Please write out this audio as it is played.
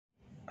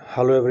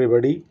Hello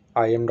everybody,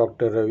 I am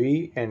Dr.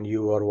 Ravi and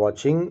you are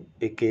watching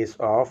a case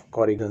of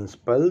Corrigan's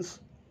pulse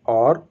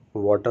or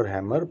water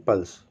hammer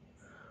pulse.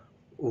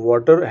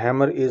 Water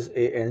hammer is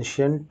an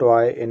ancient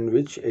toy in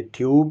which a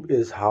tube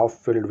is half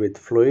filled with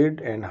fluid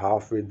and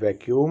half with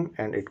vacuum,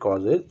 and it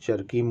causes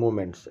jerky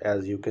movements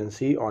as you can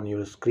see on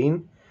your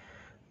screen.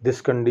 This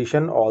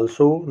condition,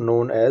 also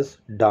known as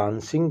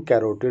dancing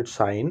carotid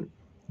sign,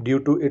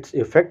 due to its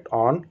effect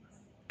on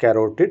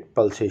carotid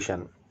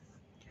pulsation.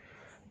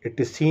 It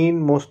is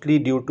seen mostly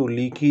due to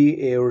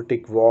leaky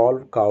aortic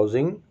valve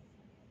causing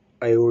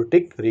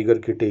aortic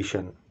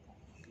regurgitation.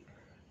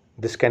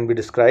 This can be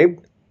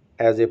described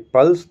as a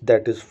pulse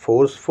that is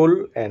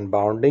forceful and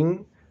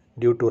bounding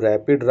due to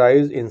rapid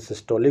rise in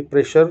systolic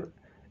pressure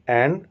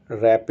and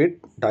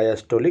rapid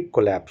diastolic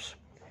collapse,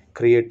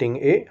 creating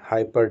a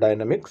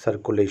hyperdynamic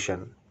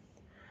circulation.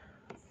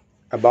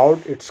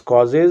 About its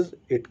causes,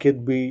 it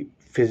could be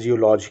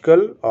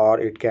physiological or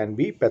it can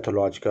be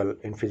pathological.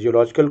 In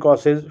physiological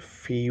causes,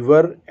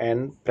 fever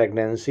and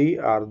pregnancy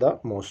are the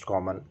most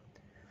common.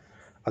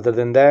 Other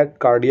than that,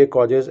 cardiac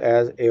causes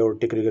as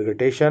aortic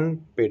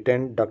regurgitation,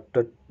 patent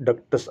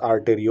ductus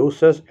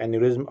arteriosus,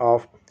 aneurysm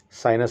of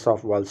sinus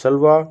of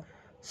Valsalva,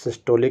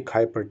 systolic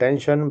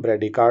hypertension,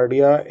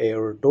 bradycardia,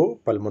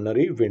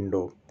 aortopulmonary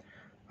window.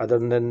 Other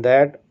than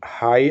that,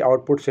 high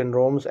output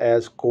syndromes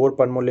as core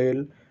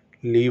pulmonale,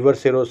 liver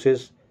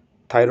cirrhosis,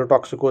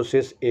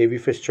 thyrotoxicosis, AV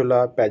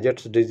fistula,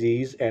 Paget's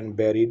disease, and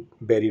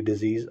Berry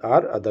disease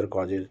are other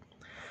causes.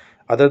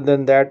 Other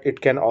than that, it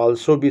can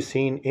also be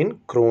seen in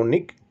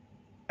chronic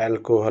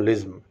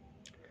alcoholism.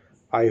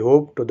 I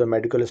hope to the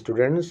medical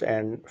students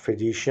and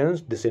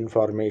physicians this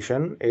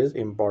information is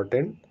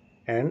important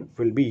and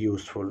will be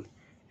useful.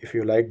 If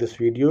you like this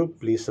video,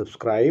 please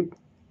subscribe.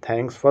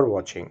 Thanks for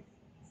watching.